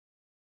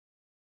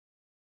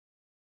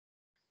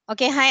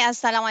Okay, hi,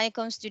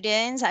 Assalamualaikum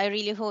students. I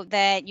really hope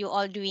that you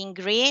all doing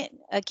great.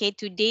 Okay,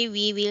 today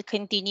we will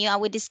continue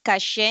our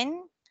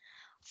discussion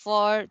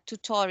for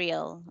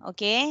tutorial.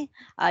 Okay,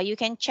 you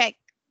can check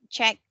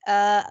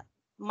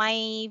my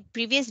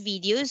previous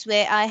videos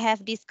where I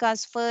have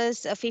discussed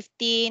first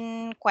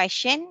 15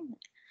 question.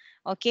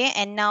 Okay,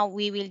 and now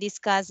we will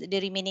discuss the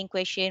remaining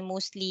question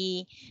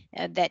mostly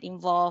that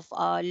involve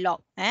log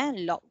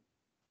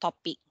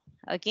topic.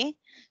 Okay,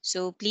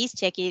 so please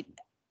check it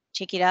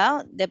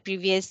out the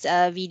previous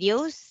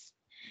videos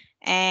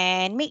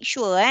and make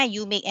sure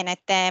you make an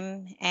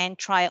attempt and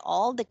try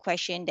all the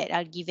questions that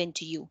are given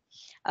to you.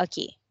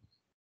 Okay,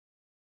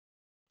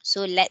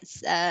 so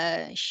let's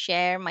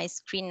share my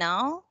screen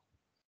now.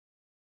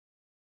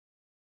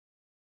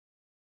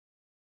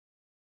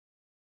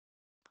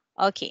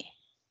 Okay,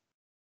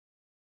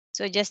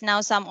 so just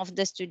now some of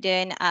the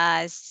student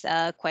asked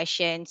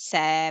question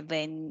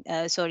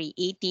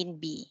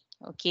 18B.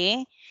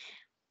 Okay.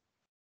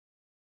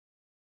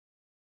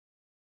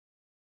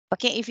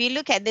 Okay, if you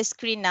look at the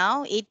screen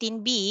now,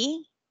 18B,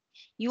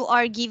 you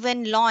are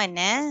given loan.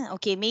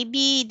 Okay,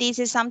 maybe this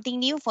is something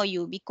new for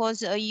you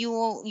because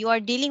you are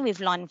dealing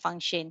with loan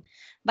function,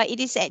 but it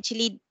is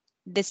actually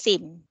the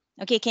same.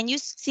 Okay, can you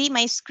see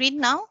my screen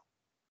now?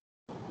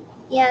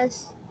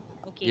 Yes.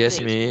 Okay, Yes,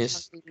 good.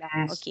 miss.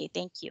 Alhamdulillah. Okay,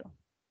 thank you.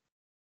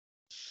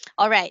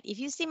 All right, if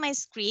you see my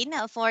screen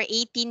for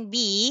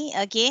 18B,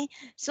 okay,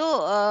 so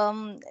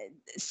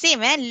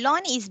same,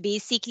 lon is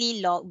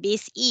basically log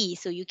base E,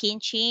 so you can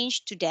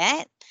change to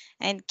that,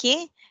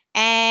 okay,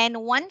 and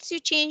once you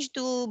change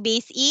to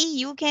base E,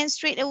 you can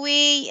straight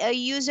away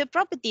use the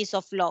properties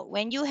of log.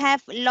 When you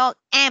have log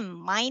M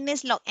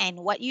minus log N,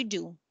 what you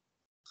do?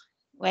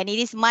 When it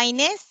is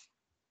minus,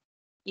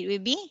 it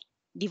will be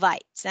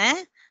divides.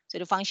 So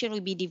the function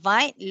will be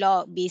divide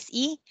log base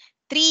E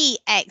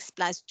 3x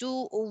plus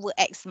 2 over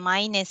x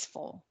minus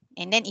 4.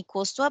 And then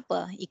equals to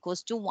apa?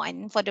 Equals to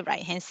 1 for the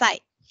right hand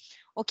side.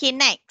 Okay,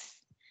 next.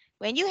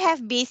 When you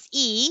have base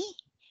E,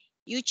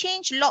 you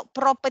change log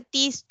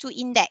properties to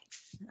index.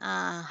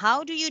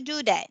 How do you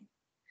do that?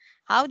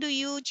 How do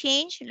you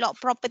change log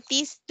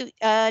properties to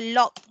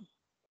log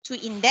to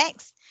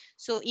index?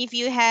 So if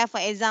you have,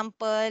 for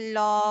example,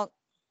 log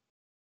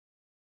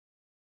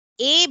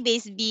A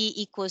base B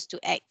equals to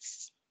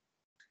x.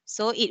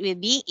 So it will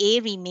be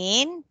A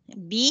remain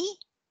B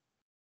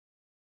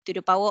to the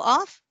power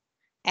of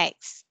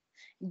x.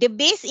 The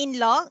base in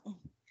log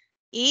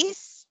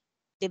is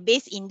the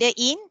base in the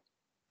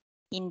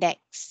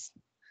index.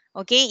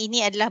 Okay,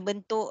 ini adalah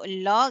bentuk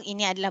log,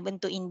 ini adalah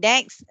bentuk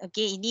index.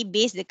 Okay, ini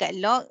base dekat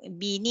log,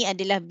 B ini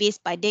adalah base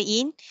pada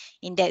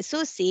index.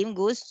 So same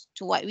goes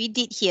to what we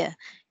did here.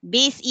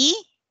 Base E,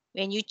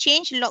 when you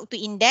change log to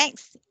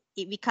index,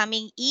 it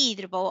becoming E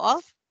to the power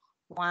of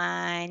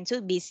 1. So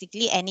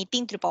basically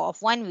anything to the power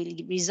of 1 will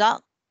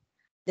result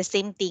the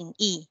same thing,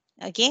 E.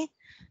 Okay.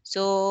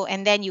 So,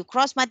 and then you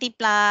cross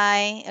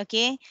multiply,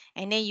 okay,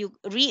 and then you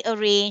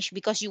rearrange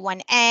because you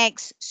want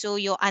X.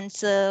 So your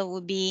answer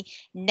will be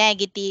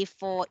negative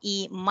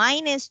 4E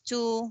minus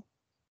 2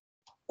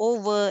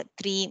 over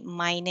 3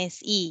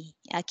 minus E.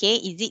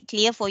 Okay, is it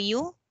clear for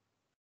you?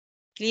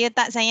 Clear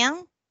tak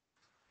sayang?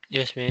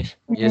 Yes, miss.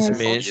 Yes, Yes.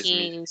 miss.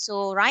 Okay,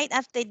 so right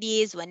after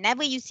this,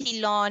 whenever you see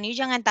loan, you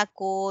jangan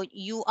takut.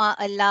 You are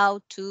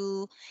allowed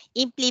to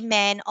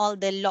implement all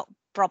the log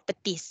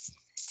properties.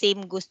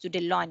 Same goes to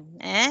the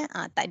loan.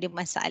 Tak ada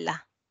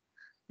masalah.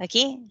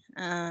 Okay.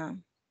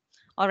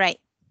 Alright.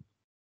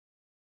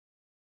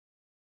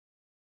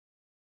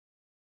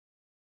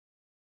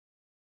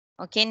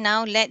 Okay,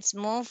 now let's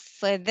move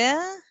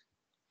further.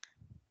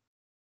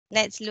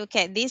 Let's look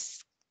at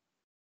this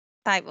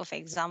type of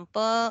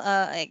example,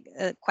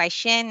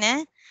 question.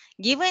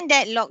 Given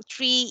that log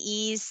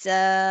 3 is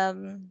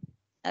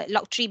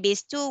log 3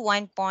 base 2,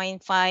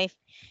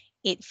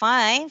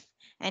 1.585,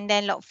 and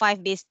then log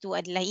 5 base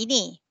 2 adalah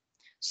ini.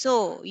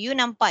 So, you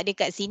nampak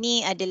dekat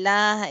sini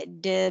adalah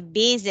the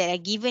base that are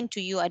given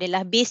to you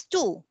adalah base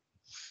 2.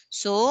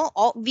 So,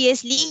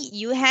 obviously,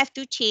 you have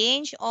to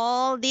change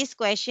all this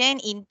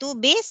question into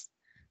base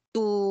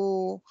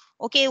 2.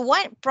 Okay,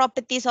 what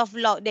properties of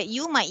log that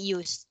you might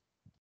use?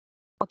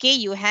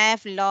 Okay, you have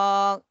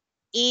log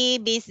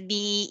A base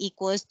B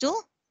equals to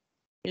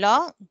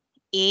log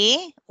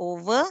A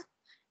over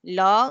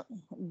log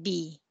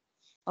B.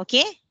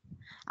 Okay?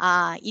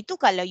 Itu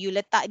kalau you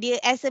letak dia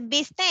as a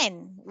base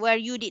 10 where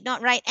you did not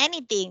write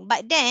anything.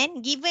 But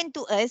then given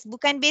to us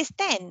bukan base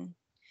 10.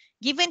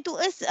 Given to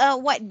us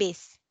what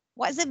base?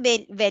 What's the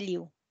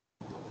value?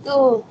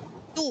 2.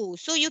 2.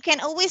 So you can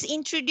always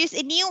introduce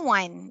a new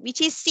one which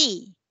is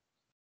C.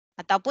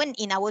 Ataupun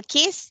in our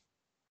case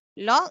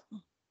log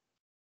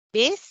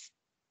base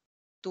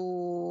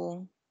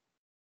 2.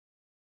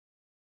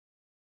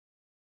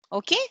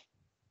 Okay?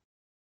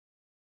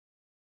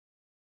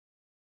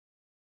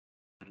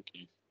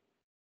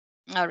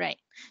 All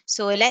right.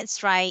 So let's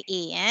try A.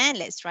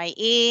 Let's try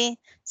A.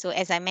 So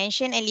as I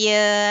mentioned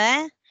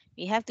earlier,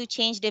 we have to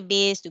change the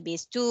base to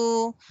base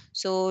 2.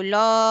 So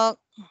log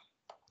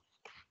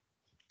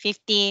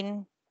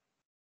 15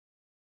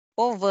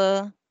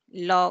 over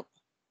log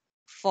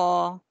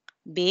 4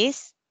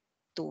 base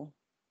 2.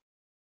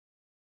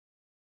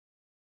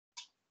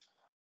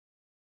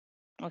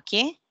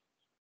 Okay.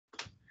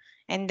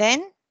 And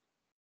then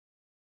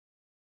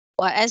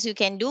what else you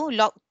can do?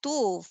 Log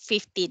 2,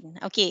 15.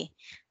 Okay.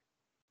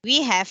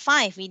 We have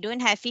 5. We don't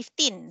have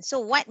 15.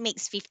 So what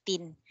makes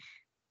 15?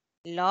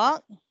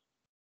 Log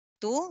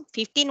 2.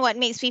 15, what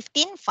makes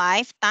 15?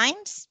 5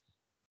 times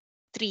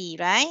 3,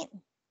 right?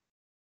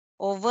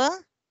 Over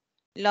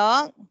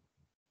log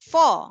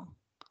 4.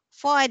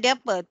 4 ada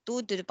apa?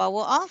 2 to the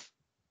power of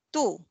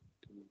 2.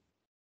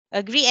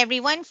 Agree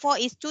everyone? 4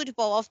 is 2 to the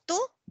power of 2?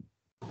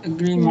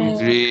 Agree,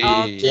 Miss. Agree.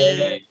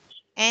 Okay.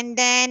 And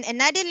then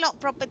another log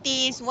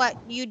property is what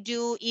you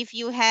do if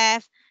you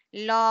have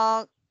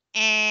log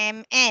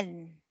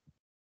mn.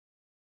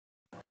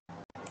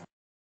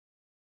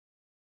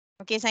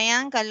 Okay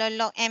sayang, kalau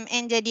log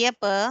mn jadi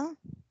apa?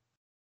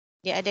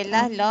 Dia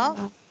adalah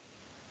log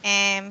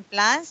m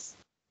plus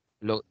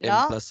Log M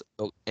log plus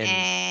log N.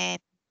 n.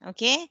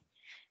 Okay.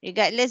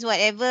 Regardless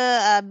whatever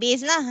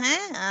base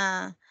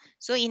lah.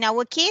 So in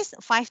our case,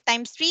 5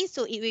 times 3,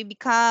 so it will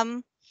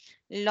become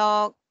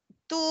log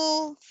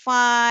 2,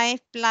 5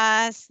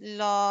 plus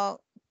log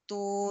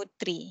 2,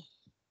 3.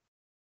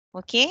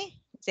 Okay.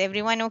 Is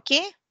everyone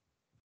okay?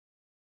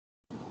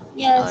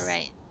 Yes. All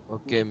right.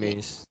 Okay,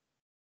 Miss.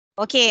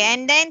 Okay,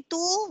 and then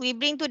 2, we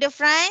bring to the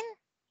front.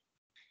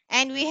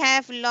 And we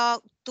have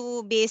log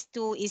 2 base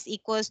 2 is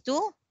equals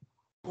to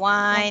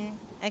 1.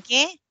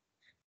 Okay.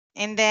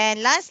 And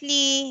then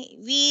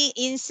lastly, we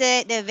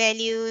insert the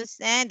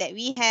values that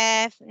we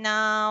have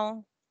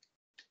now.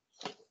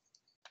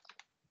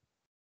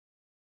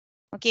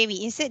 Okay,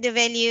 we insert the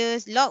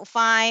values. Log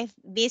 5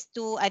 base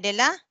 2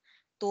 adalah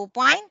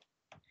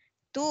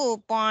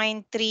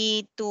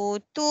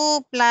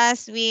 2.322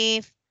 plus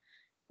with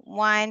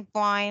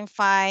 1.585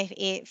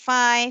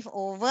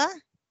 over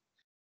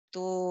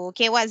 2.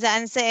 Okay, what's the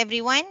answer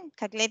everyone?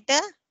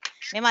 Calculator?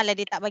 Memanglah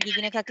dia tak bagi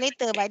guna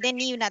calculator. But then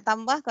ni you nak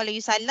tambah kalau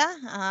you salah.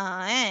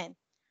 Kan?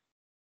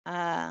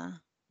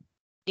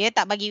 Dia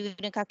tak bagi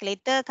guna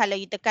calculator kalau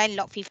you tekan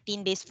log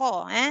 15 base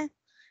 4.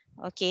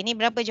 Okay, ni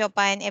berapa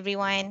jawapan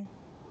everyone?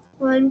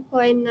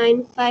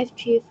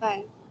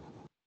 1.9535.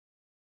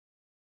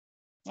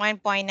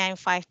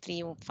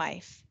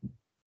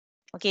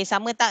 1.9535. Okay,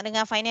 sama tak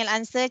dengan final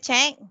answer?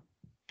 Check.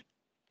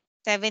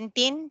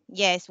 17.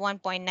 Yes,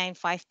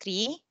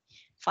 1.9535.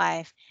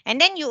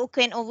 And then you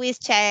can always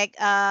check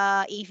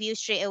if you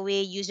straight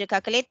away use the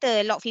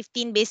calculator. Log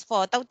 15 base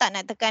 4. Tahu tak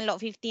nak tekan log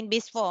 15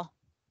 base 4?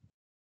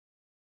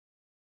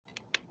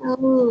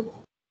 Oh,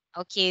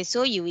 Okay,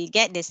 so you will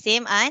get the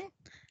same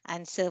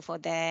answer for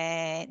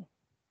that.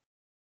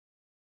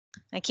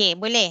 Okay,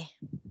 boleh?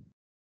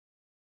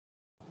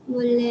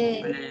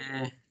 boleh.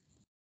 Boleh.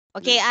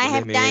 Okay, I Boleh,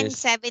 have done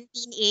Miss.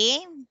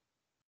 17A.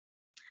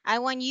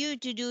 I want you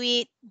to do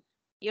it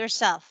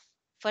yourself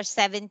for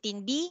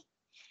 17B.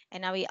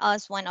 And I will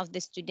ask one of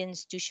the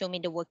students to show me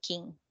the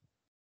working.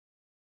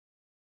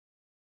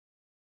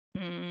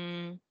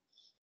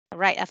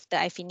 Right after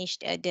I finish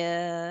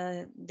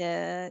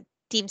the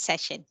team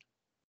session.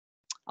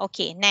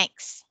 Okay,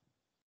 next.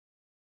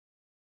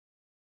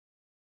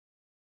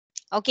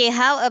 Okay,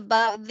 how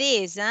about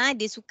this?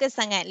 Dia suka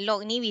sangat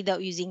log ni without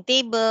using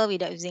table,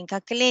 without using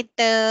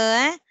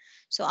calculator.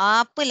 So,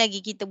 apa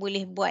lagi kita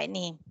boleh buat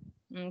ni?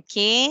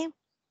 Okay.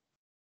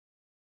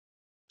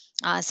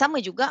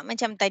 Sama juga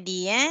macam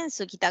tadi.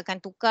 So, kita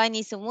akan tukar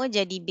ni semua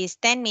jadi base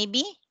 10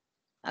 maybe.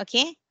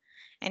 Okay.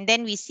 And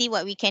then we see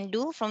what we can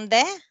do from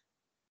there.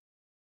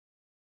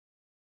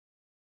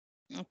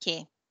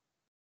 Okay.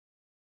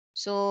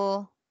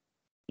 So,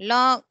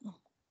 log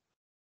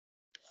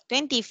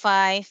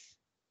 25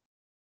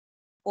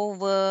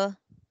 over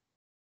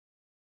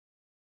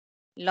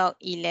log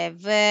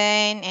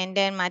 11 and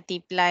then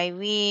multiply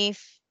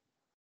with.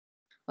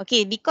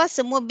 Okay, because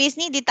semua base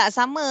ni dia tak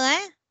sama.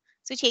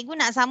 So, cikgu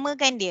nak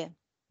samakan dia.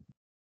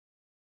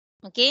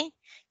 Okay,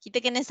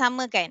 kita kena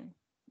samakan.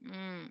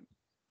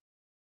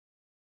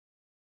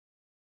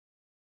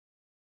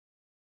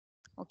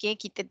 Okay,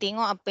 kita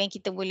tengok apa yang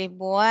kita boleh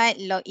buat.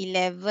 Log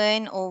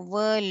 11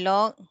 over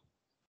log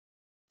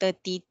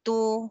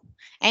 32.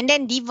 And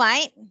then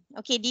divide.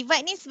 Okay,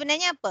 divide ni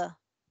sebenarnya apa?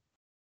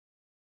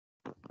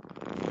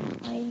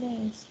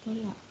 Minus,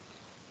 tolak.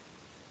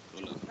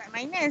 Divide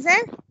minus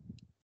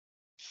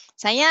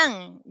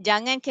Sayang,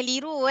 jangan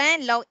keliru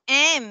log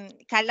M.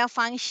 Kalau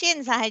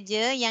function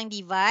sahaja yang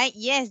divide,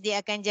 yes dia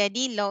akan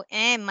jadi log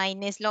M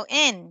minus log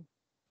N.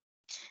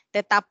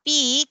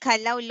 Tetapi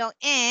kalau log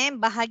M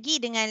bahagi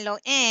dengan log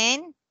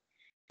N,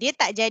 dia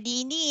tak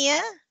jadi ini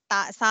ya.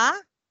 Tak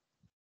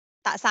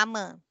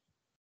sama.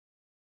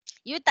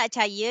 You tak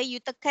percaya, you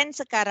tekan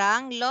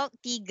sekarang log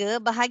 3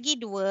 bahagi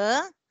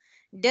 2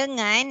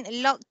 dengan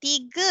log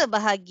 3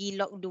 bahagi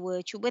log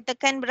 2. Cuba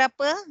tekan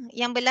berapa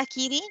yang belah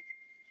kiri?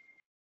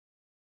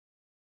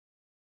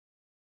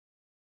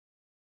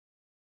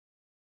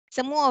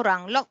 Semua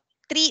orang log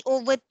 3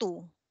 over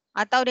 2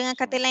 atau dengan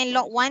kata lain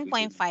log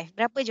 1.5.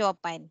 Berapa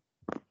jawapan?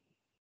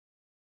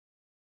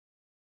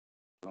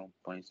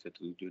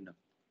 0.176.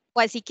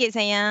 Kuat sikit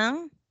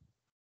sayang.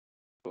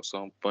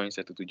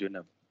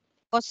 0.176.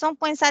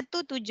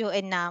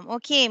 0.176.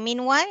 Okey,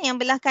 meanwhile yang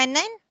belah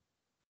kanan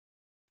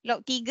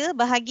log 3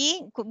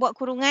 bahagi buat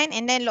kurungan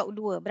and then log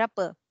 2.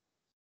 Berapa?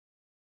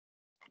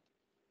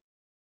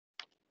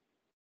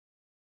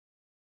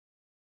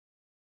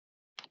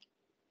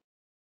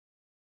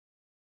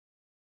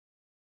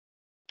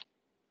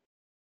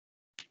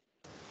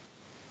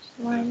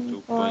 One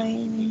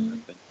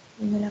point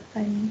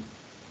 58.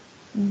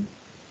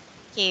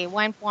 Okey,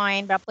 1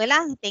 point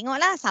berapalah?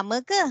 Tengoklah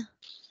sama ke?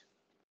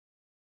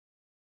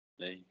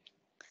 Lain.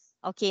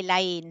 Okey,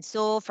 lain.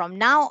 So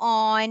from now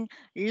on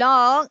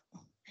log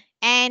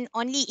and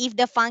only if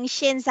the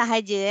function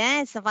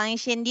sahaja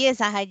function dia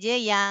sahaja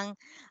yang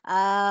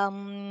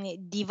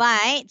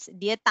divides,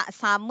 dia tak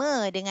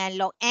sama dengan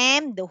log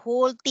m, the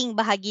whole thing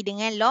bahagi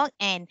dengan log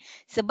n.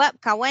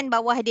 Sebab kawan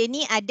bawah dia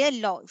ni ada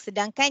log,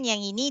 sedangkan yang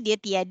ini dia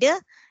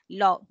tiada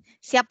log.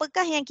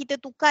 Siapakah yang kita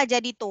tukar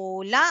jadi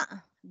tolak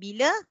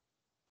bila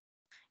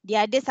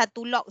dia ada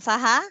satu log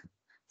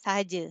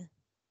sahaja?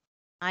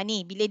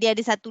 Ni bila dia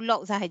ada satu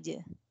log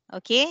sahaja.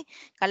 Okey.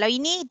 Kalau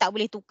ini tak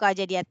boleh tukar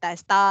jadi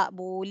atas. Tak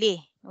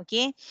boleh.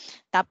 Okey.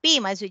 Tapi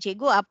maksud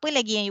cikgu apa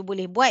lagi yang you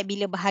boleh buat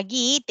bila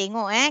bahagi.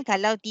 Tengok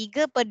kalau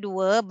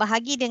 3/2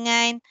 bahagi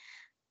dengan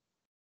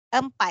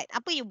 4.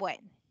 Apa you buat?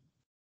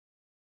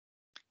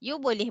 You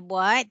boleh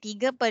buat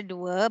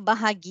 3/2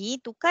 bahagi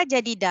tukar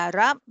jadi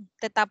darab.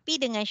 Tetapi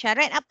dengan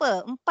syarat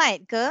apa? 4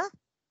 ke?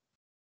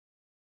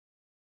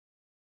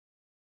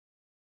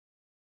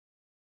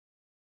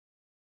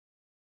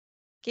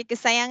 Okey,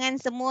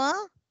 kesayangan semua.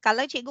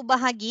 Kalau cikgu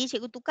bahagi,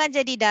 cikgu tukar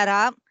jadi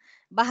darab.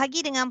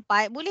 Bahagi dengan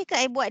 4. Boleh ke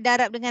I buat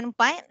darab dengan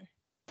 4?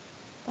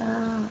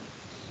 Tak.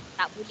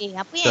 Tak boleh.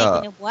 Apa yang I Tak.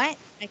 kena buat?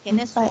 I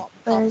kena 4 swap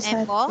per top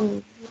and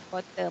 1.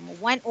 bottom.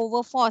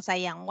 1/4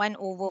 sayang.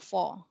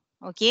 1/4.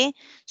 Okay.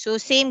 So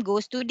same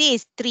goes to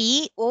this.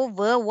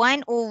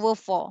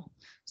 3/1/4.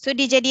 So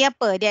dia jadi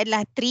apa? Dia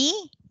adalah 3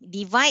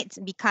 divides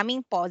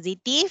becoming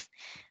positive.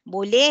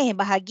 Boleh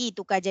bahagi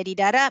tukar jadi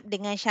darab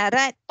dengan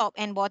syarat top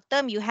and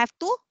bottom you have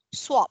to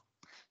swap.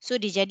 So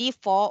dia jadi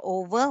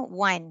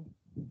 4/1.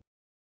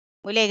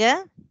 Boleh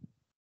ke?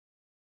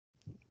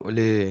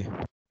 Boleh.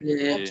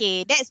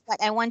 Okay, that's what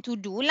I want to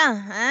do lah.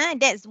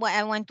 That's what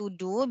I want to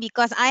do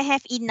because I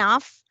have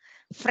enough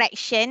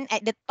fraction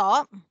at the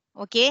top.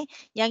 Okay,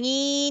 yang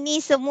ini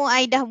semua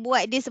I dah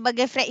buat dia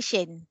sebagai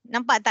fraction.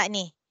 Nampak tak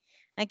ni?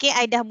 Okay,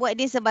 I dah buat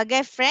dia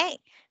sebagai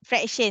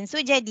fraction.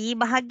 So jadi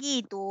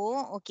bahagi tu,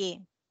 okay.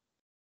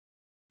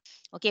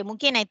 Okay,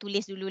 mungkin I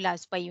tulis dululah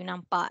supaya you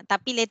nampak.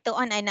 Tapi later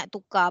on I nak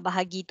tukar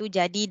bahagi tu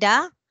jadi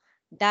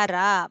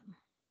darab.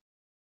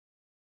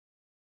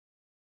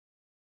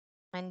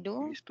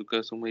 Mandu. Base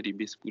tukar semua di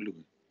base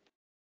 10.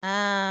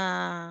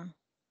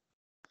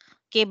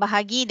 Okay,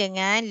 bahagi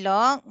dengan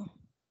log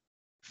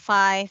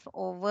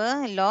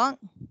 5/log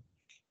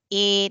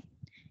 8.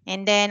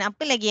 And then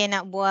apa lagi yang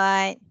nak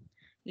buat?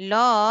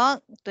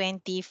 Log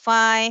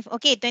 25.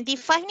 Okay,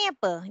 25 ni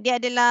apa? Dia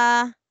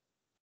adalah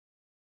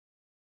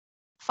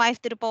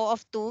 5 to the power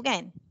of 2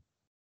 kan?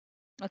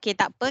 Okay,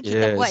 tak apa.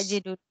 Kita buat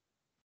je Yes. dulu.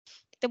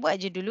 Kita buat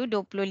je dulu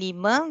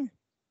 25.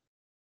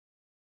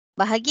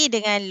 Bahagi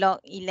dengan log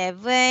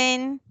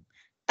 11.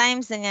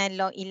 Times dengan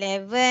log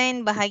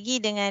 11. Bahagi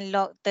dengan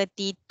log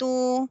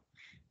 32.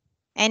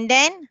 And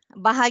then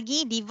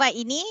bahagi divide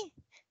ini.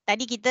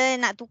 Tadi kita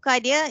nak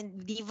tukar dia.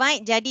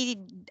 Divide jadi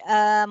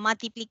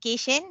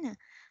multiplication.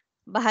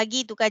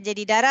 Bahagi tukar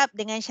jadi darab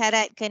dengan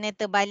syarat kena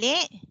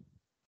terbalik.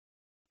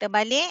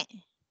 Terbalikkan.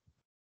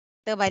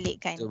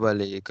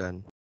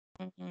 Terbalikkan.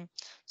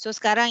 So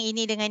sekarang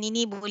ini dengan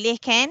ini boleh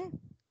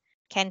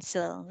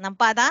cancel.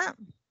 Nampak tak?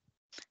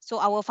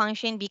 So our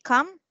function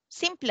become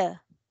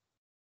simpler.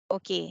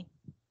 Okay.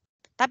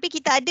 Tapi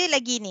kita ada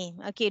lagi ni.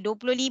 Okay,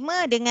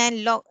 25 dengan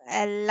log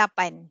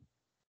 8.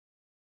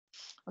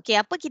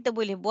 Okay, apa kita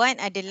boleh buat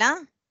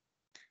adalah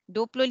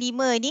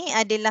 25 ni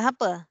adalah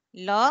apa?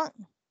 Log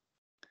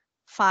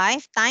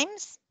 5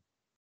 times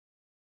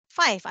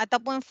 5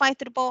 ataupun 5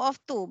 to the power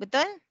of 2.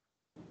 Betul?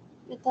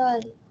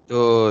 Betul.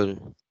 Betul.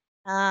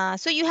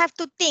 So you have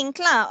to think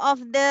lah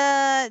of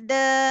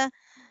the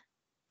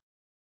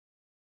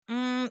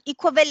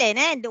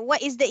equivalent.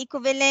 What is the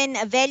equivalent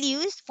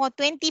values for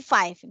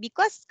 25?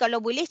 Because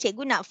kalau boleh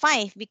cikgu nak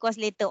 5 because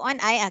later on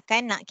I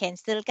akan nak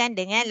cancelkan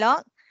dengan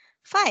log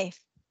 5.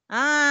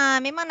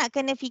 Memang nak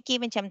kena fikir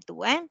macam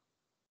tu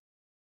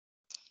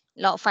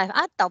Log 5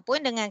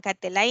 ataupun dengan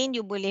kata lain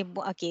you boleh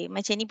buat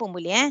macam ni pun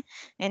boleh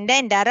And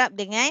then darab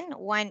dengan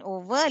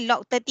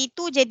 1/log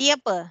 32 jadi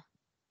apa?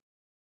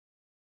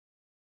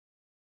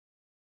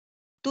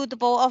 2 to the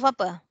power of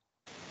apa?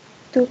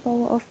 2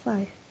 power of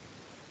 5.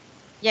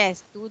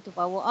 Yes, 2 to the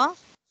power of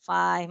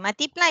 5.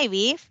 Multiply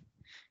with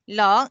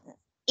log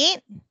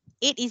 8.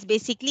 8 is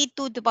basically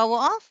 2 to the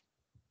power of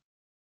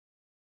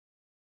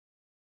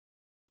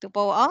 3. 2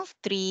 power of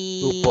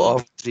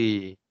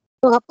 3.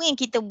 So apa yang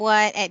kita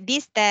buat at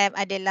this step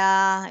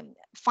adalah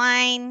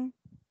find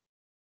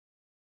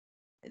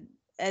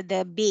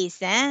the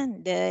base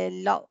the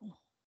log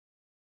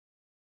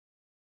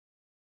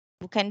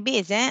Bukan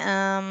base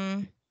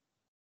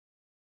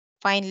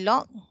find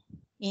log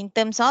in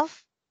terms of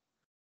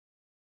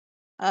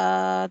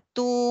 2,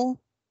 5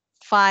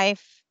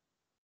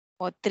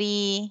 or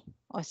 3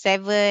 or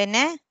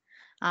 7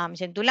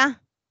 macam itulah.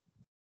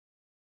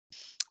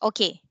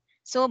 Okay.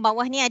 So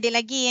bawah ni ada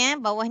lagi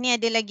bawah ni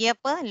ada lagi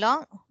apa?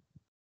 Log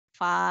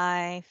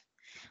 5.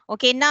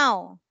 Okay,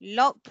 now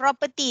log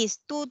properties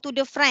 2 to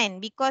the front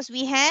because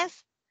we have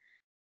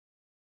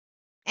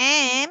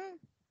m.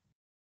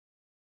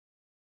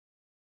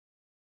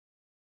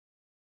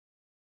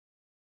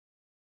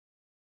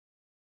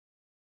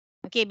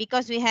 Okay,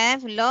 because we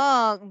have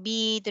log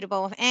b to the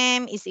power of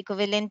m is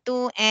equivalent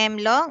to m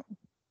log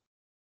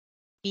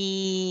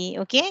b.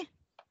 Okay.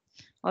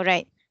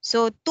 Alright.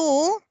 So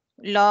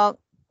 2 log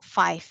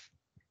 5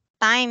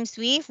 times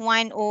with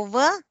 1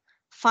 over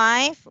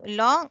 5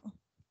 log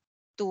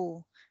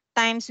 2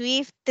 times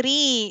with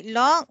 3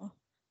 log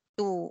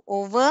 2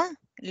 over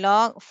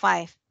log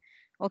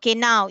 5. Okay,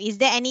 now is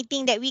there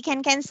anything that we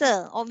can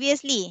cancel?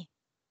 Obviously.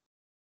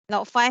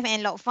 Log 5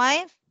 and log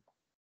 5.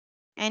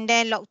 And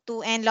then log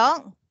 2 and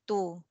log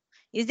 2.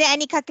 Is there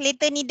any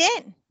calculator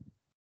needed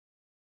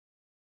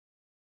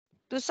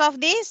to solve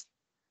this?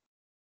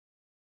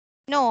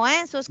 No,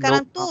 So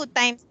sekarang 2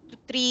 times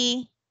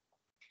 3.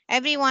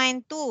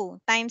 Everyone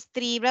 2 times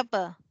 3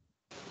 berapa?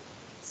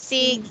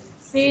 6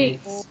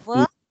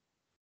 over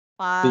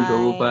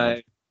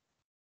 5.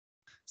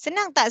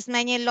 Senang tak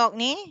sebenarnya log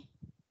ni?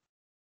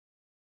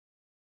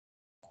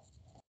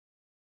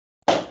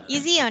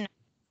 Easy or not?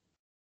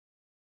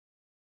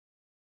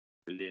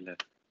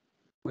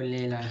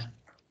 Boleh lah.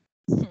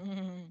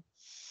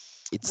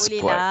 It's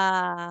Boleh spoiled.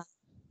 lah.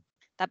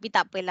 Tapi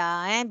tak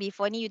apalah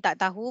Before ni you tak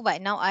tahu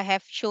but now I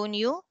have shown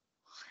you.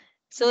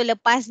 So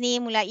lepas ni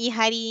mulai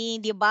hari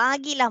ni dia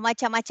bagilah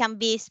macam-macam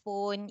base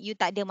pun you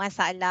tak ada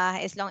masalah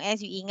as long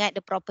as you ingat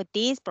the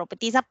properties.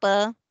 Properties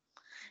apa?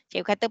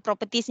 Cikgu kata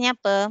properties ni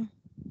apa?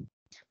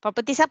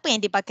 Properties apa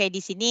yang dipakai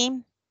di sini?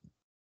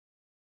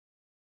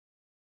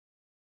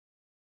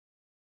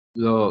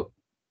 Log.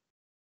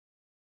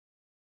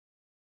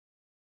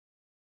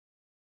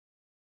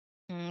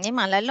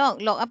 Memanglah log.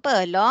 Log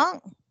apa?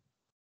 Log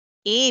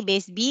A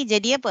base B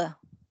jadi apa?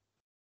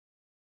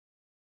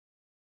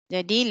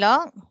 Jadi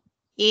log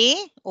A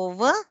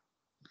over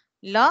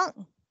log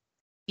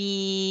B.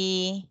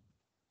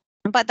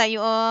 Nampak tak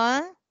you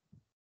all?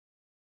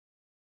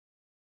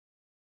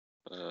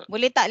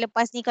 Boleh tak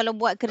lepas ni kalau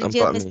buat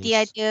kerja Nampak,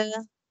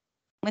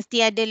 mesti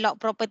ada log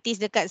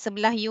properties dekat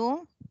sebelah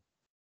you?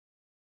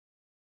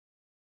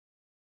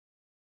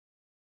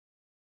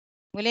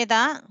 Boleh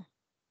tak?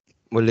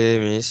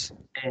 Boleh, Miss.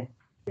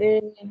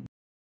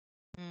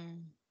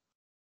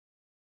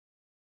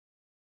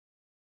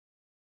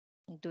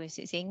 Itu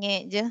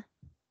sengit je.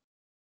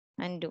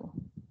 Andu.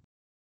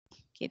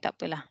 Okay, tak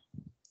apalah.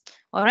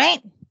 Alright.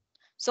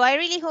 So I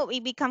really hope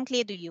it become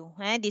clear to you.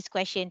 This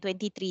question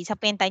 23.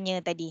 Siapa yang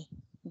tanya tadi?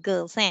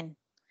 Girls kan?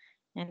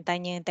 Yang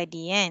tanya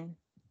tadi kan?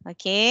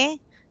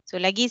 Okay.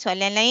 So lagi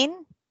soalan lain?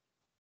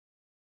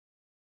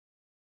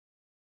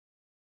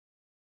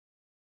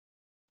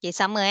 Okay,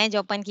 sama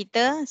jawapan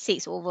kita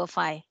 6 over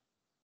 5.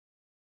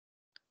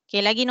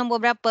 Okay, lagi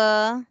nombor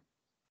berapa?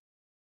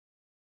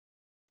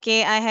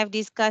 Okay, I have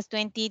discussed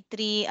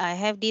 23. I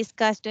have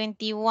discussed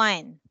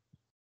 21.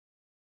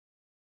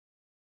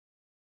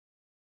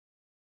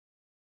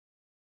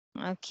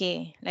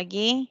 Okay,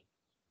 lagi?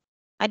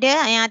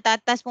 Ada yang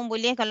atas-atas pun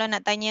boleh kalau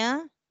nak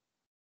tanya.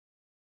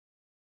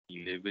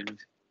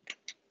 11.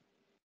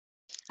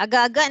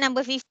 Agak-agak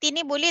number 15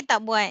 ni boleh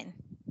tak buat?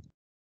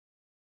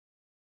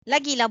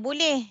 Lagilah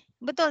boleh.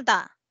 Betul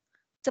tak?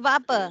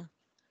 Sebab apa?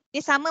 Dia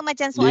sama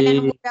macam soalan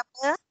nombor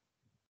berapa?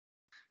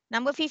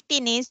 Number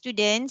 15 ni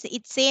students,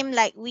 it's same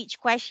like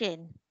which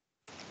question?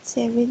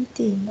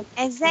 17.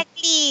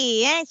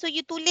 Exactly. So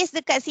you tulis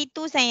dekat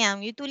situ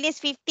sayang. You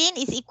tulis 15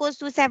 is equals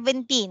to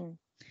 17.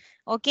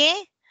 Okay?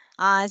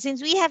 Since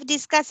we have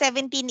discussed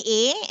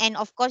 17A and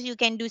of course you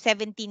can do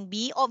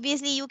 17B,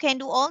 obviously you can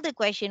do all the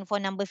question for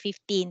number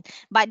 15.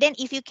 But then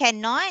if you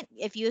cannot,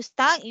 if you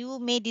stuck,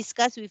 you may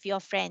discuss with your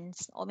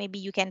friends or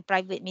maybe you can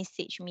private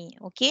message me.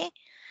 Okay?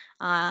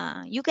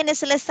 You kena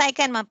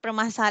selesaikan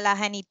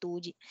permasalahan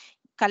itu.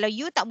 Kalau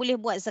you tak boleh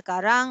buat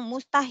sekarang,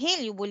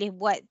 mustahil you boleh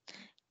buat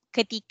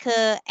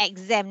ketika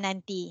exam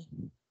nanti.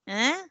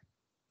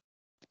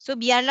 So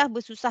biarlah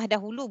bersusah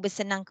dahulu,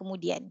 bersenang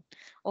kemudian.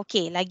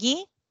 Okay,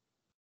 lagi?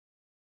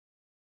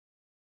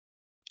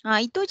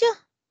 Itu je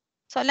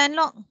soalan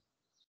log.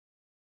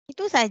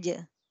 Itu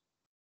saja.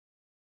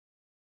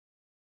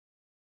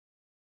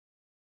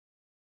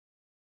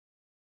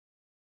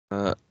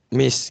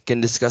 Miss,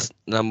 can discuss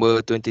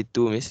number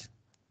 22, Miss?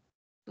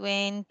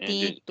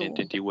 22.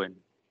 21.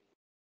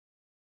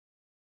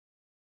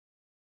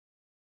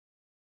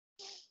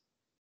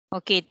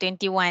 Okay,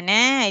 21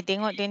 I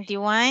tengok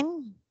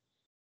 21.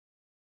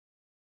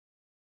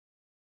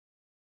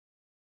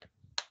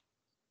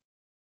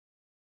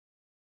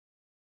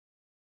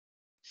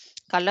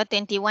 Kalau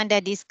 21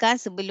 dah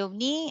discuss sebelum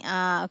ni,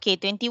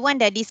 okay 21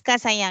 dah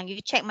discuss sayang.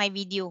 You check my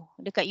video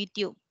dekat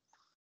YouTube.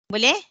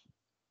 Boleh?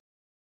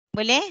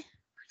 Boleh?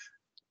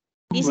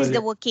 This is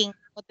the Boleh. working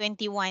for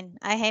 21.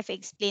 I have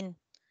explained.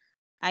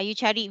 You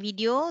cari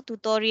video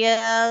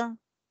tutorial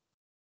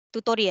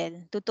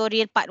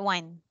part 1.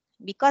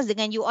 Because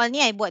dengan you all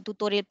ni I buat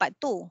tutorial part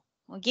 2.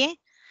 Okay?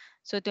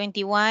 So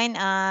 21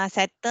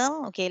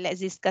 settle. Okay, let's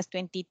discuss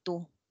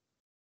 22.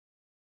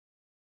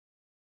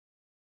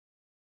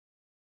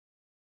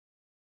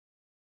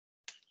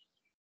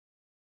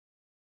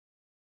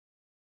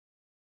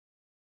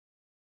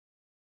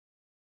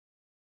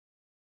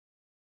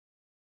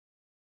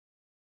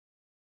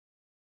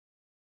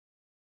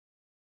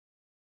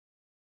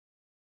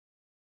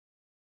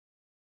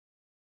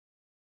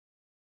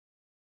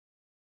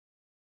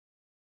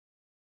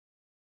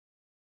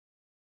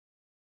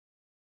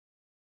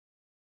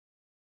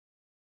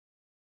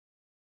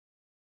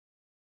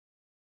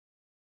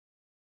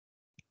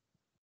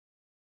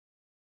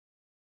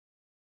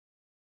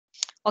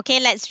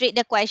 Okay, let's read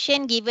the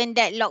question. Given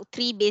that log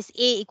 3 base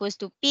A equals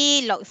to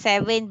P, log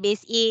 7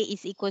 base A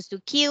is equals to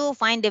Q,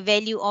 find the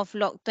value of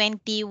log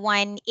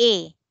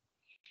 21A.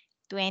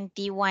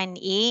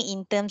 21A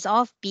in terms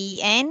of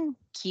P and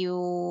Q.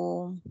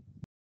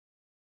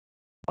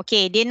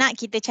 Okay, dia nak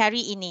kita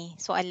cari ini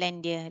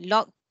soalan dia.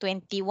 Log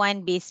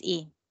 21 base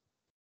A.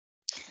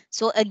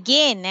 So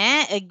again,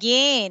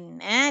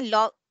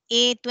 log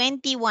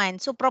A21.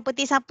 So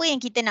property siapa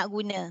yang kita nak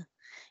guna?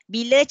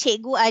 Bila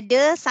cikgu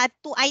ada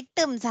satu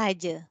item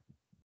sahaja.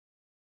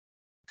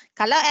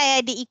 Kalau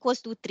I ada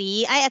equals to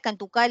 3, I akan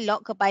tukar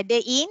log kepada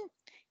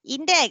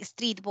index 3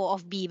 to the power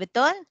of B,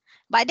 betul?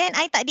 But then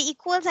I tak ada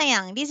equal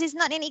sayang. This is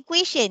not an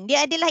equation.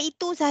 Dia adalah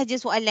itu sahaja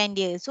soalan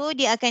dia. So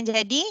dia akan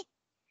jadi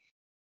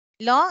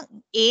log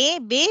A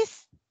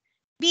base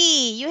B.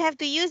 You have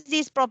to use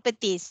these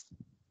properties.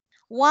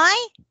 Why?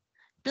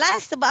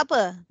 Plus sebab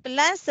apa?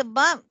 Plus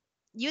sebab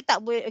you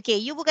tak boleh, okay,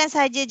 you bukan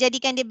sahaja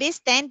jadikan dia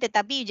base 10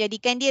 tetapi you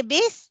jadikan dia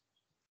base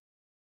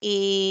A.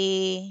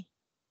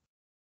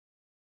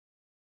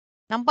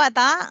 Nampak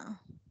tak?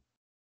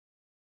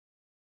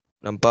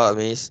 Nampak,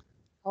 Miss.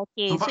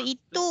 Okay, so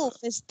itu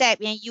first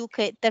step yang you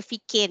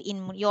terfikir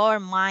in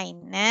your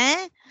mind.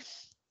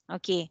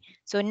 Okay,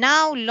 so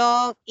now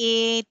log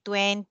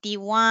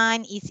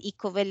A21 is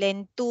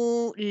equivalent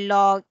to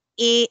log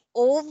A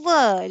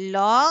over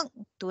log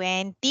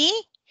 21.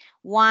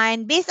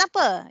 Base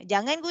apa?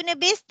 Jangan guna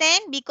base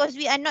 10 because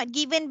we are not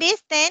given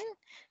base 10.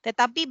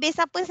 Tetapi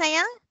base apa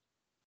sayang?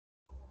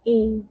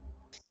 A.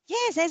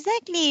 Yes,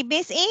 exactly.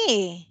 Base A.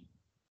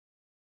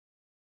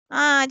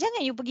 Jangan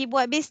you pergi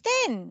buat base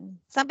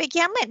 10. Sampai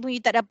kiamat pun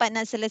you tak dapat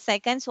nak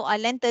selesaikan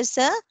soalan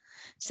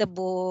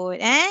tersebut.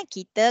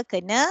 Kita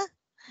kena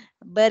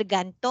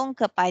bergantung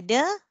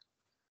kepada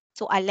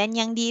soalan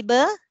yang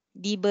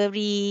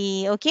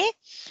diberi. Okay?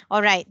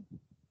 Alright.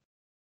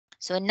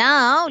 So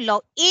now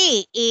log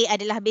A. A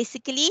adalah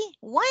basically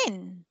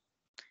 1.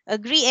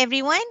 Agree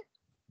everyone?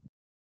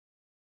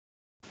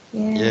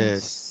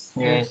 Yes.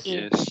 Yes.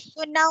 Okay.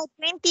 So now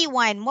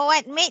 21.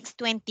 What makes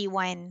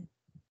 21?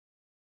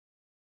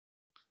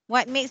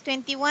 What makes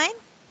 21?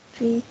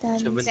 3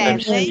 times 7 7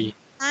 times 3.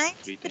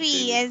 times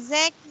 3.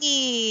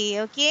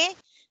 Exactly. Okay.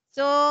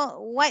 So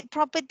what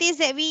properties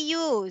that we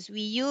use?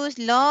 We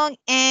use log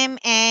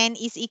mn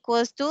is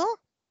equals to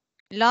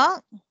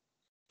log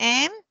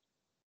m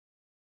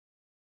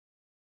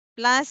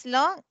plus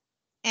log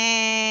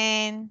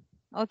n.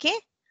 Okay.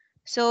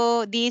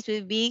 So this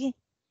will be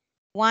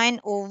 1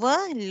 over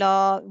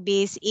log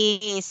base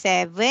A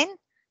 7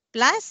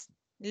 plus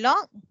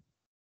log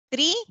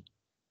 3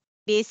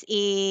 base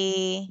A.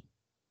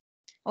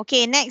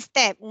 Okay, next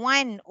step.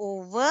 1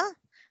 over,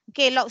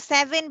 okay, log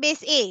 7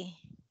 base A.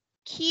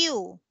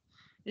 Q.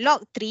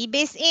 Log 3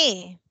 base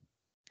A.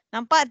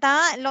 Nampak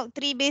tak log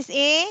 3 base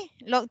A?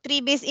 Log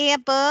 3 base A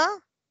apa?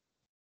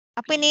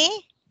 Apa ni?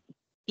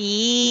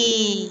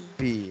 P.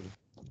 P.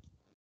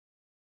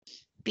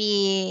 P.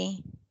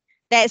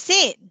 That's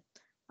it.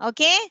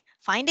 Okay.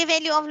 Find the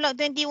value of log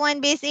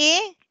 21 base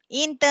A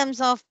in terms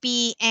of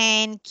P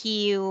and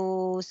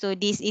Q. So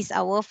this is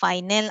our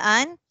final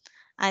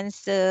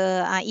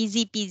answer.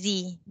 Easy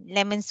peasy.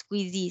 Lemon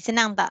squeezy.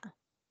 Senang tak?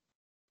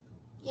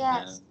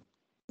 Yes.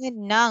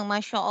 Senang,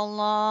 Masya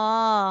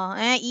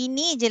Allah.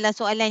 Ini je lah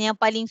soalan yang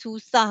paling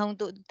susah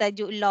untuk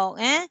tajuk log.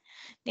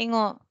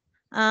 Tengok.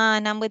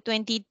 Number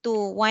 22.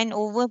 1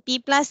 over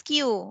P plus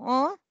Q.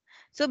 Oh.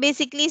 So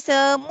basically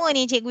semua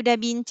ni cikgu dah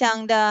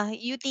bincang dah.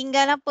 You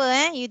tinggal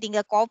apa? You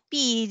tinggal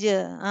copy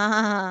je.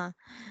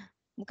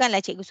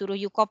 Bukanlah cikgu suruh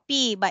you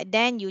copy. But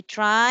then you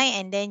try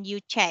and then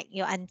you check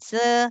your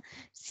answer.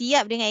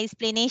 Siap dengan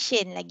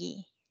explanation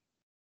lagi.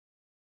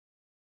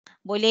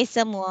 Boleh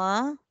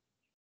semua?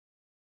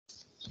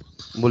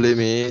 Boleh,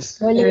 Miss.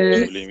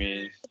 Boleh.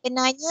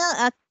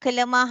 Sebenarnya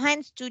kelemahan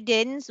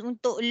students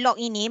untuk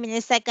log ini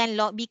menyelesaikan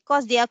log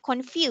because they are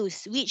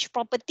confused which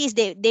properties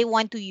they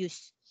want to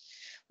use,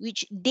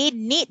 which they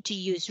need to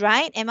use,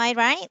 right? Am I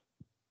right?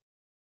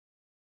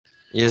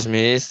 Yes,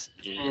 Miss.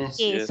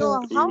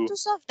 So how to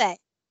solve that?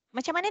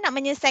 Macam mana nak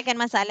menyelesaikan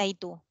masalah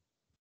itu?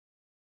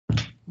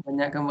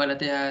 Banyakkan buat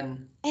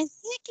latihan.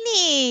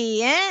 Exactly.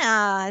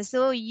 Yeah.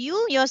 So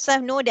you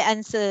yourself know the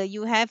answer.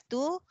 You have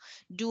to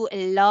do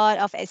a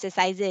lot of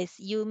exercises.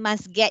 You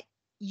must get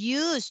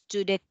used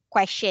to the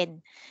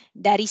question.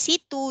 Dari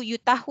situ you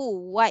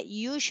tahu what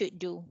you should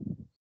do.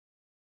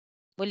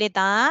 Boleh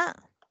tak?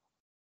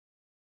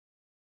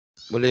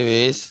 Boleh,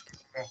 Miss.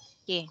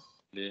 Okay.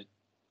 Boleh.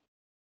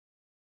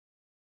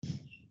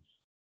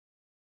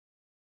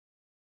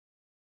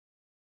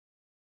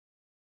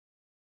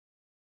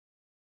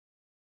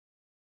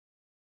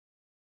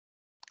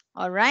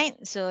 Alright.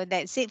 So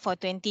that's it for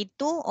 22.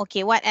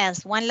 Okay. What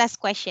else? One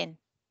last question.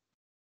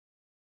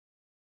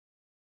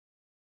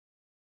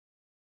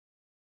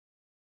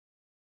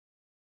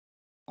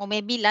 Or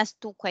maybe last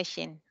two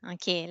question.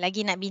 Okay.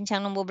 Lagi nak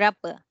bincang nombor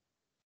berapa?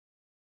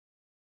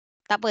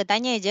 Tak apa.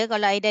 Tanya je.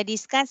 Kalau I dah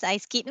discuss,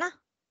 I skip lah.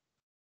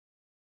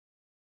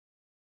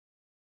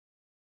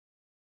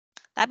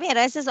 Tapi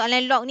rasa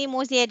soalan log ni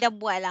mesti I dah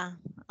buat lah.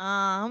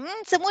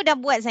 Semua dah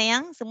buat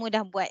sayang. Semua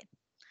dah buat.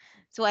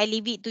 So I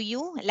leave it to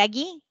you.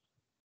 Lagi?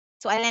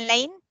 Soalan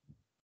lain?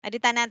 Ada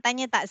tak nak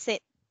tanya tak set?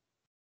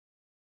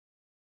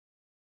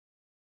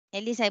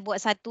 At least I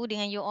buat satu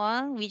dengan you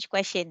all. Which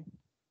question?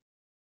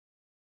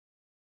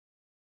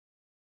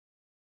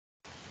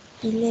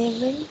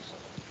 11.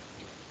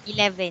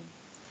 11.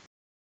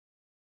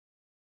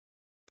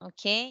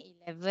 Okay,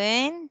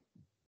 11.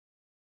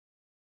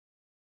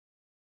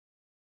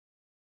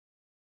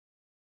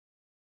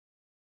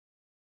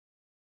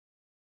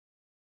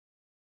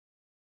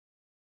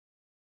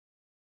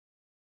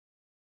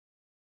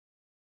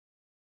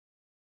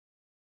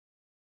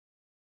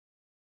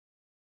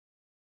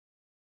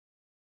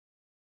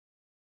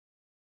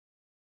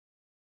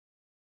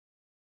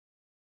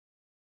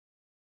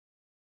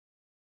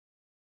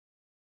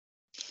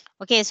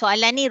 Okay,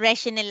 soalan ni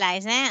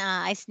rationalize.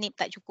 I snip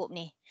tak cukup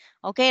ni.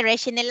 Okay,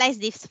 rationalize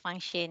this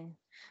function.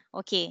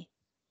 Okay.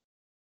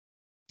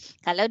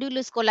 Kalau dulu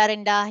sekolah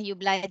rendah, you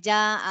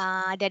belajar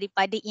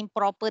daripada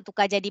improper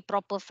tukar jadi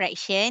proper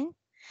fraction.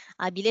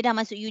 Bila dah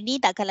masuk uni,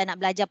 takkanlah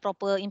nak belajar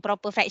proper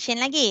improper fraction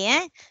lagi.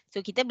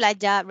 So, kita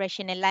belajar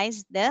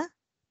rationalize the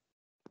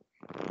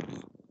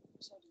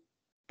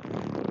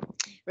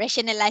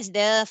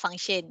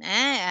function.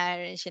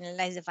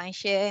 Rationalize the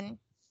function.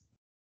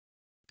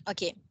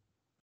 Okay.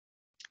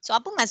 So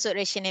apa maksud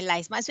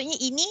rationalize? Maksudnya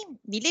ini,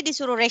 bila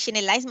disuruh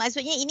rationalize,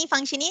 maksudnya ini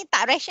function ni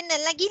tak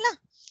rational lagi lah.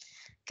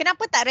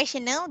 Kenapa tak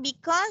rational?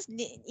 Because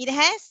it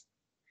has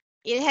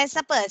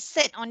apa?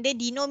 Set on the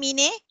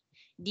denominator.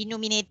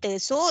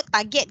 So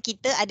target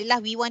kita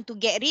adalah we want to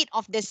get rid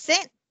of the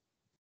set.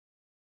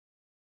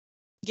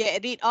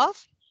 Get rid of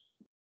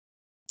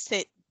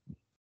set.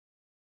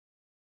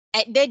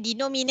 At the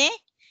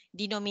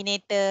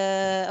denominator.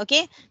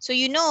 Okay. So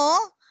you know,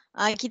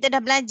 kita dah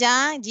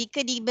belajar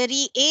jika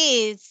diberi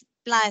A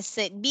plus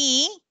set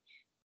B,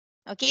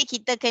 okay,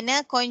 kita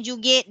kena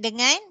conjugate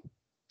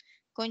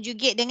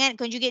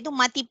tu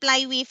multiply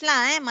with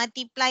lah.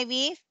 Multiply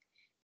with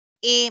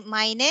A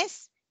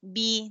minus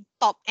B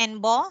top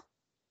and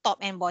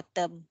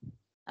bottom.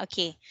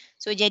 Okay.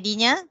 So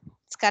jadinya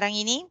sekarang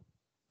ini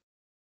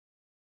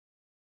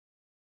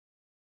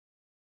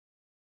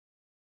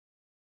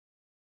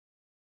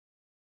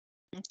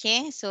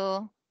okay,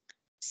 so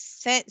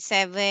set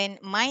 7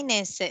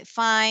 minus set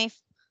 5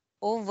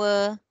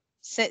 over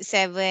set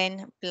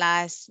 7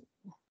 plus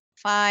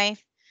 5.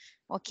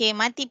 Okay,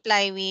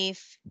 multiply with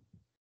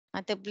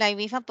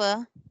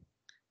apa?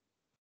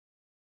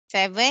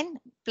 7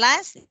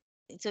 plus,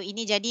 so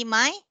ini jadi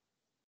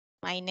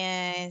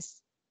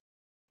minus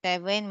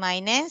 7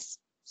 minus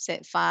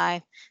set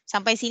 5.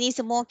 Sampai sini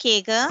semua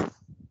okay ke?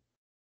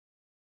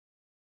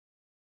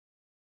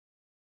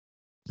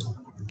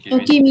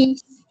 Okay,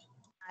 Miss.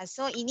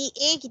 So ini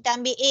A, kita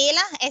ambil A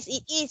lah as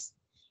it is.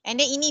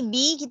 And then ini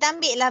B, kita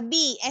ambil lah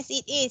B as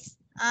it is.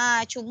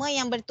 Cuma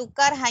yang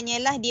bertukar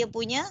hanyalah dia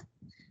punya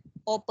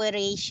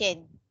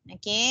operation.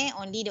 Okay,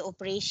 only the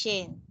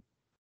operation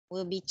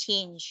will be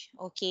changed.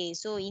 Okay,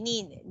 so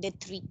ini the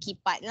tricky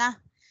part lah.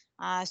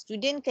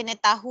 Student kena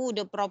tahu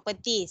the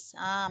properties.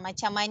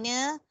 Macam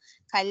mana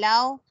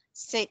kalau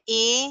set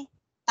A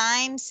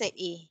times set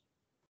A.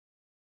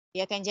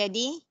 Dia akan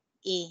jadi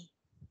A.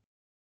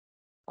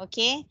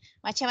 Okay,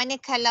 macam mana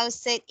kalau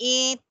set A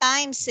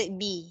times set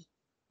B.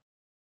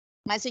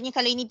 Maksudnya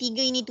kalau ini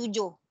 3, ini 7.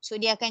 So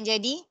dia akan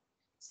jadi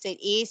set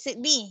A, set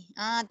B.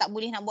 Tak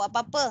boleh nak buat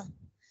apa-apa.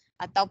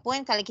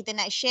 Ataupun kalau kita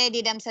nak share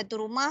dia dalam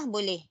satu rumah,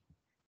 boleh.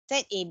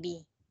 Set A,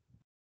 B.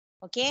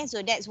 Okay,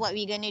 so that's what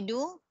we're gonna do.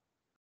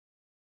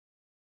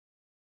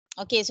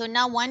 Okay, so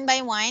now one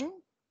by one.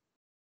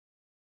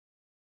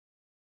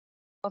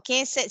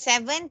 Okay, set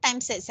 7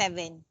 times set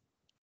 7.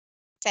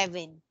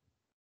 7.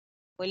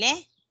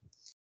 Boleh?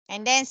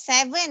 And then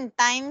 7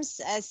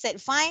 times set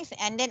 5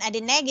 and then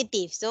ada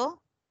negative. So,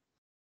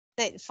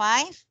 set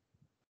 5,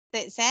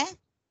 set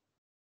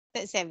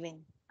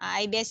 7.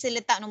 I biasa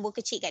letak nombor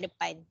kecil kat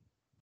depan.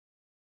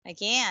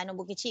 Okay,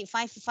 nombor kecil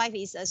 5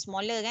 is a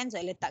smaller kan, so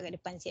I letak kat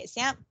depan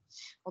siap-siap.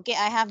 Okay,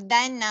 I have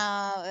done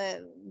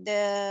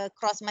the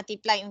cross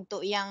multiply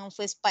untuk yang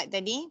first part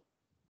tadi.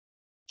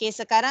 Okay,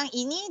 sekarang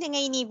ini dengan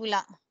ini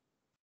pula.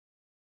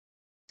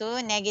 So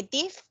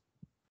negative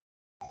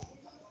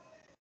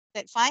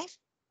 5,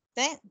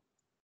 7.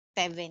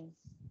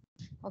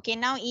 Okay,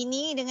 now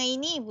ini dengan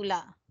ini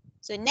pula.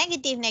 So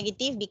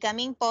negative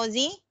becoming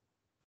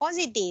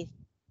positive.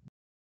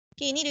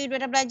 Okay, ini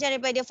dah belajar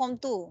daripada form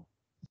 2.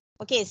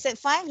 Okay, set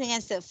 5 dengan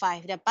set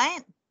 5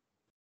 dapat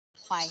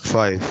 5.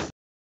 5.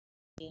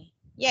 Okay.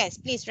 Yes,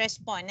 please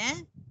respond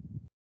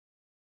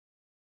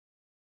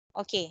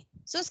Okay,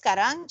 so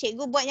sekarang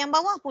cikgu buat yang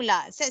bawah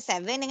pula. Set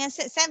 7 dengan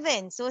set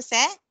 7. So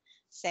set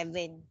 7.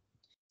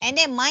 And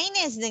then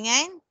minus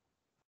dengan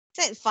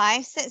set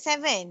 5, set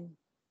 7.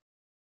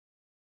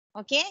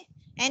 Okay,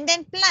 and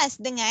then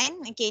plus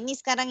dengan, okay, ni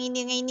sekarang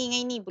ini dengan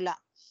ini pula.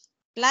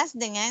 Plus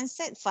dengan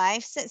set 5,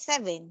 set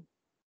 7.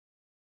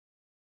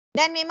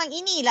 Dan memang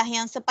inilah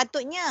yang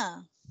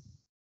sepatutnya.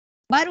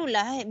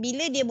 Barulah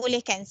bila dia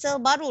boleh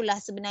cancel,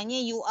 barulah sebenarnya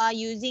you are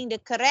using the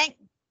correct,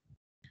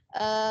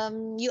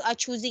 you are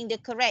choosing the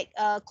correct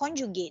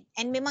conjugate.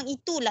 And memang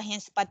itulah yang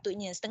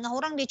sepatutnya. Setengah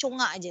orang dia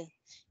congak je.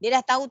 Dia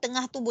dah tahu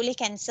tengah tu boleh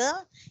cancel.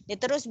 Dia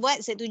terus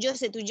buat set 7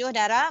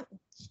 darab.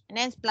 And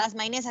then plus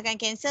minus akan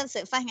cancel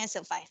set 5 dengan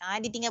set 5.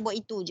 Dia tinggal buat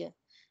itu je.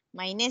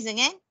 Minus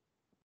dengan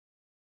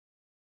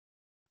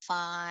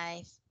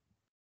 5.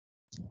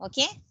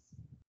 Okay.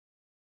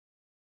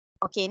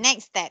 Okay,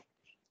 next step.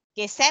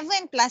 Okay,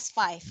 7 plus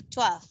 5,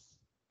 12.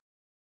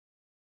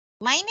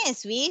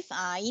 Minus with,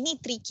 ini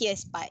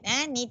trickiest part.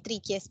 Ni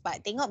trickiest part.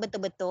 Tengok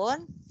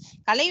betul-betul.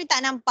 Kalau you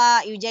tak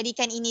nampak, you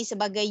jadikan ini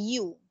sebagai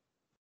U.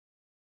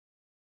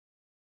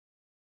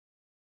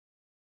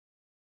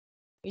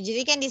 You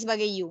jadikan dia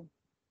sebagai U.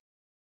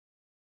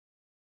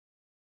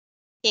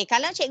 Okay,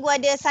 kalau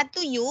cikgu ada satu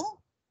U,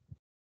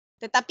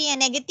 tetapi yang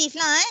negatif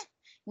lah.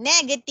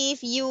 Negatif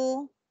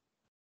U.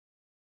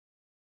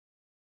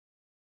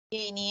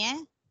 Okay, ini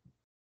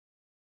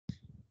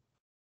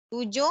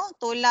 7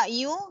 tolak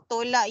U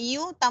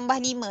tambah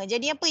 5.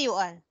 Jadi apa you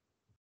all?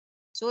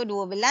 So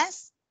 12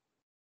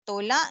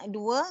 tolak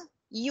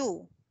 2 U.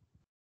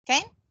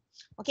 Kan?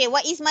 Okay,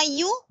 what is my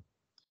U?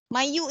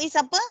 My U is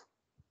apa?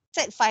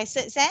 Set 5,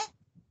 set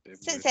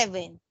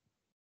 7.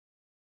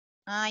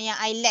 Yang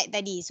I let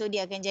tadi. So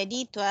dia akan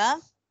jadi 12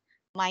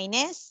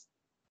 minus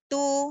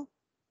 2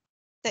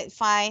 set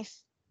 5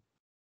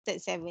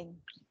 set 7.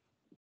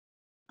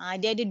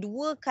 Dia ada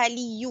 2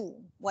 kali U.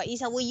 What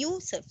is our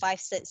U? Set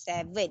 5, set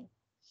 7.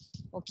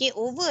 Okay,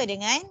 over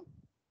dengan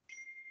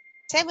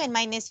 7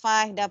 minus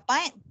 5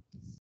 dapat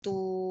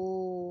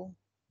 2.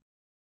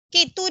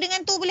 Okay, 2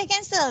 dengan 2 boleh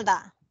cancel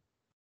tak?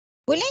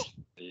 Boleh?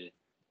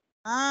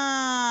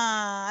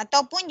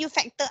 Ataupun you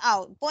factor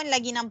out pun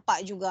lagi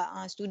nampak juga.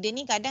 Student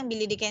ni kadang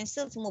bila dia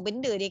cancel, semua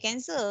benda dia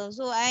cancel.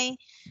 So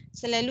I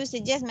selalu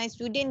suggest my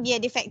student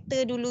dia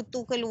factor dulu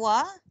 2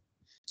 keluar.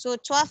 So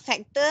 12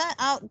 factor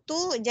out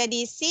 2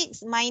 jadi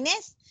 6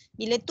 minus.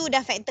 Bila 2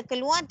 dah factor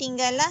keluar,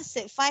 tinggallah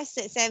set 5,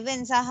 set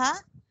 7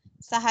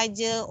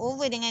 sahaja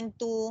over dengan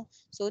 2.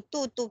 So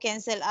 2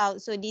 cancel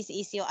out. So this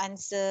is your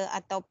answer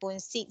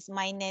ataupun 6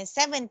 minus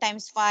 7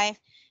 times 5,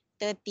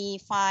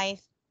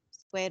 35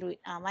 square root.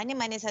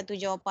 Mana-mana satu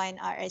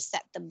jawapan are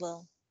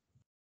acceptable.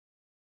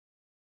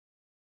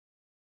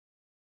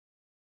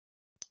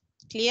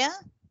 Clear?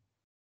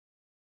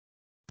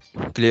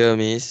 Clear,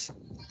 Miss.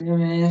 Clear,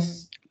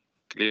 Miss.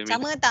 Clear, Miss.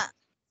 Sama tak?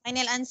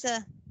 Final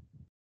answer.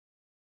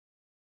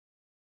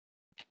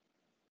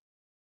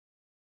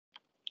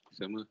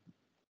 Sama.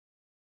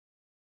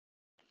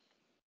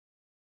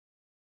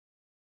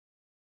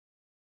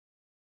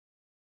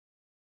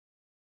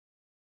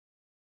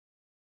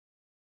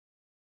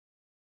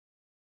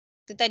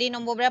 Tu tadi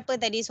nombor berapa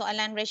tadi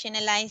soalan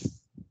rationalize?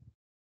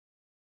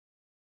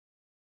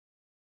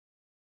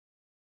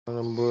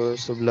 Nombor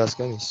 11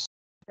 kan, Miss?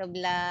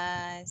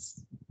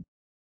 11.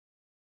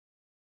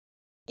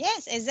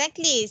 Yes,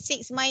 exactly.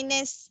 6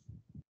 minus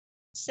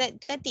set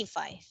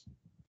 35.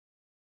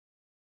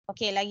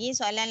 Okay, lagi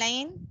soalan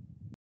lain?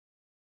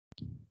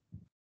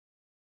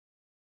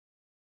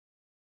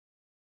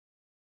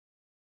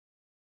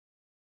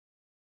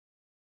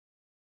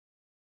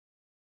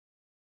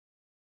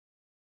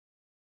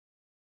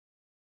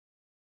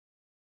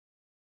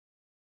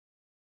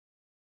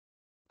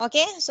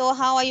 Okay, so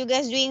how are you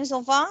guys doing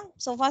so far?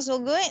 So far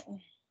so good?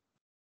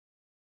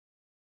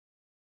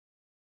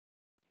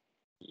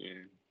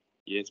 Yeah.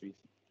 Yes, Miss.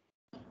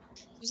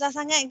 Susah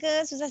sangat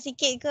ke? Susah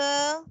sikit ke?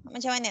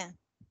 Macam mana?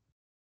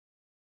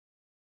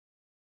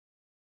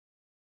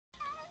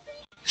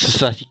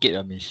 Susah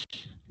sikit lah, Miss.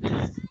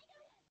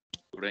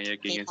 Kurang yakin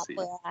Okay, dengan tak set.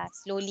 apa lah.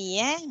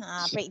 Slowly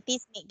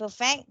practice make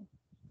perfect.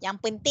 Yang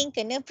penting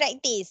kena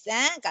practice.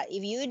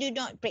 If you do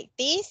not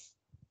practice,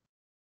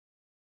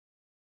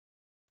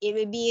 it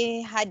will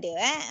be harder.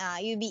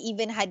 It will be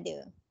even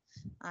harder.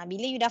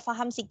 Bila you dah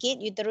faham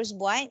sikit, you terus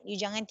buat. You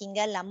jangan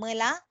tinggal lama,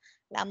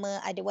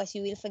 otherwise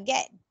you will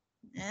forget.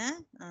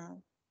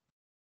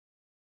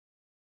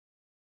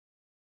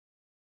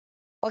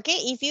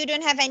 Okay, if you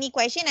don't have any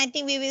question, I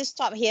think we will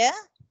stop here.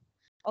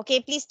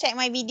 Okay, please check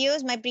my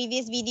videos, my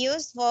previous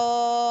videos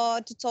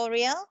for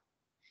tutorial.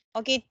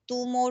 Okay,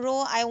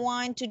 tomorrow I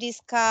want to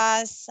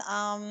discuss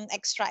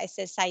extra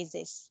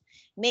exercises.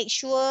 Make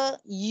sure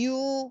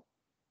you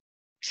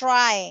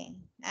try.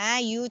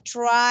 You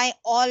try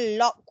all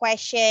log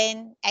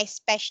question,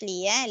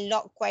 especially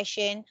log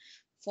question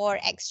for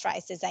extra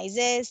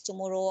exercises.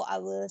 Tomorrow I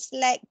will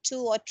select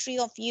 2 or 3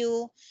 of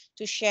you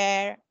to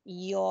share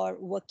your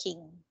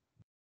working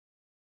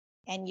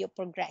and your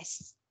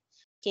progress.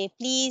 Okay,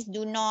 please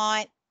do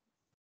not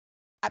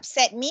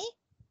upset me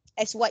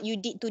as what you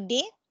did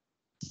today.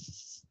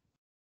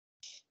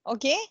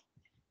 Okay.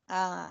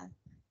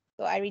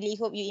 So I really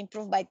hope you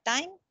improve by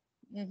time.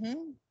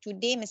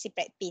 Today mesti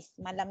practice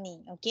malam ni.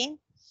 Okay.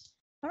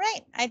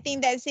 Alright. I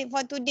think that's it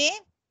for today.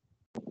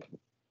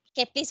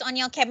 Okay, please on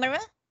your camera.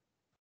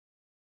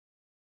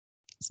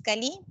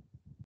 Sekali.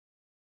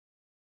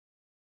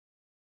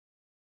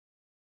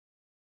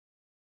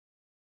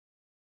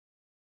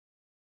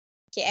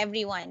 Okay,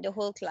 everyone, the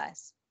whole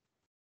class.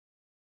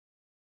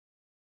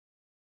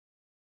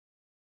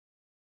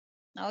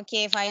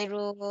 Okay,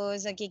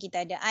 Fairuz. Okay,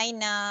 kita ada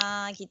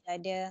Aina. Kita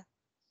ada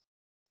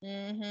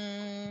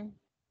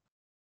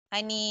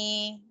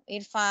Hani,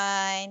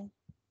 Irfan.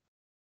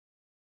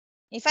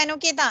 Irfan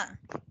okay tak?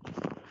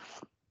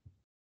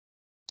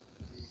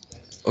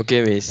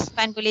 Okay, Miss.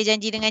 Irfan boleh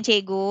janji dengan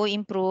cikgu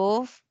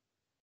improve.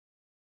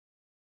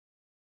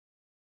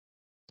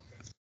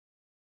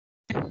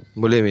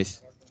 Boleh, Miss.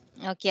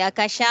 Okay,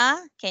 Akasha,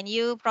 can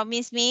you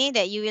promise me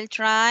that you will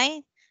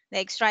try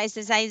the extra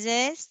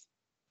exercises?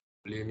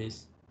 Boleh,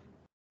 Miss.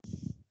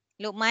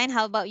 Lukman,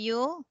 how about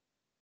you?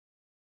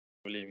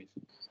 Boleh,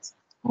 Miss.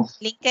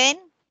 Lincoln?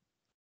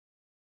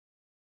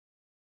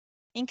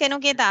 Lincoln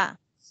okay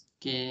tak?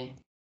 Okay.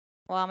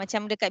 Wah,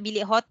 macam dekat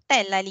bilik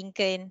hotel lah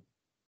Lincoln.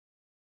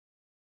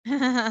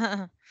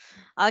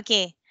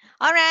 Okay.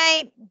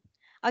 Alright.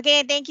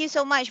 Okay, thank you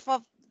so much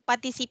for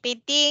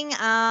participating.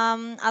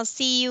 I'll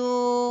see you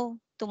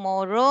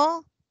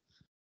tomorrow.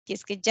 Okay,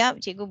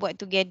 sekejap. Cikgu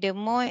buat together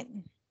mode.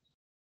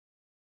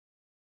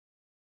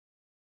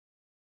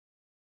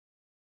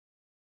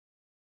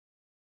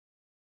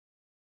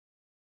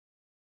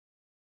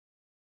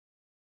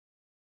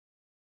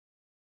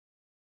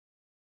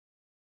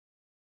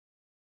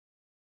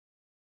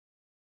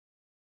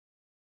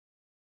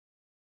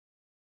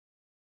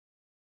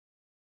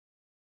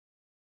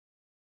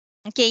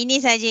 Okay,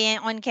 ini saja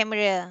yang on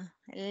camera.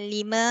 5,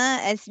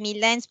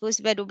 9, 10, 11,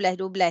 12,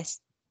 12.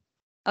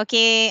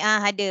 Okay,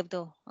 ada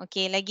betul.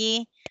 Okay,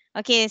 lagi.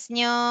 Okay,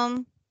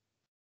 senyum.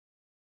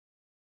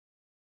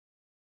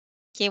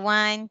 Okay,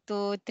 1,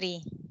 2,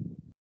 3.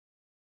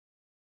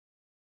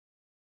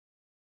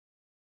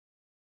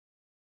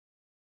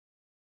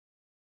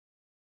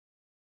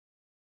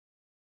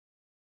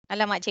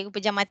 Alamak, cikgu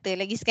pejam mata.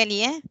 Lagi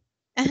sekali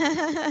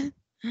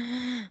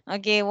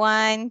Okay,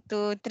 1,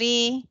 2,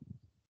 3.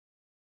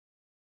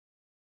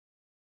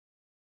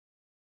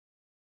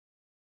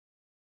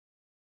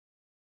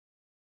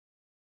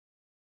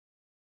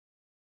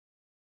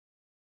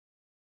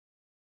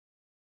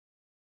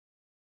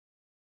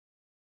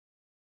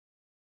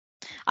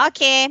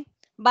 Okay.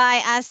 Bye.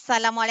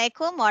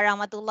 Assalamualaikum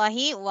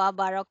warahmatullahi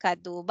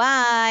wabarakatuh.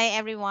 Bye,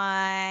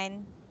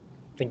 everyone.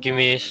 Thank you,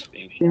 Miss.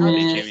 Thank Okay.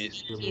 you,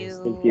 Miss. Thank you.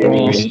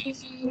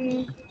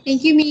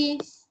 Thank you,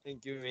 Miss.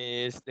 Thank you,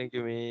 Miss. Thank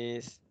you,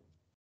 Miss.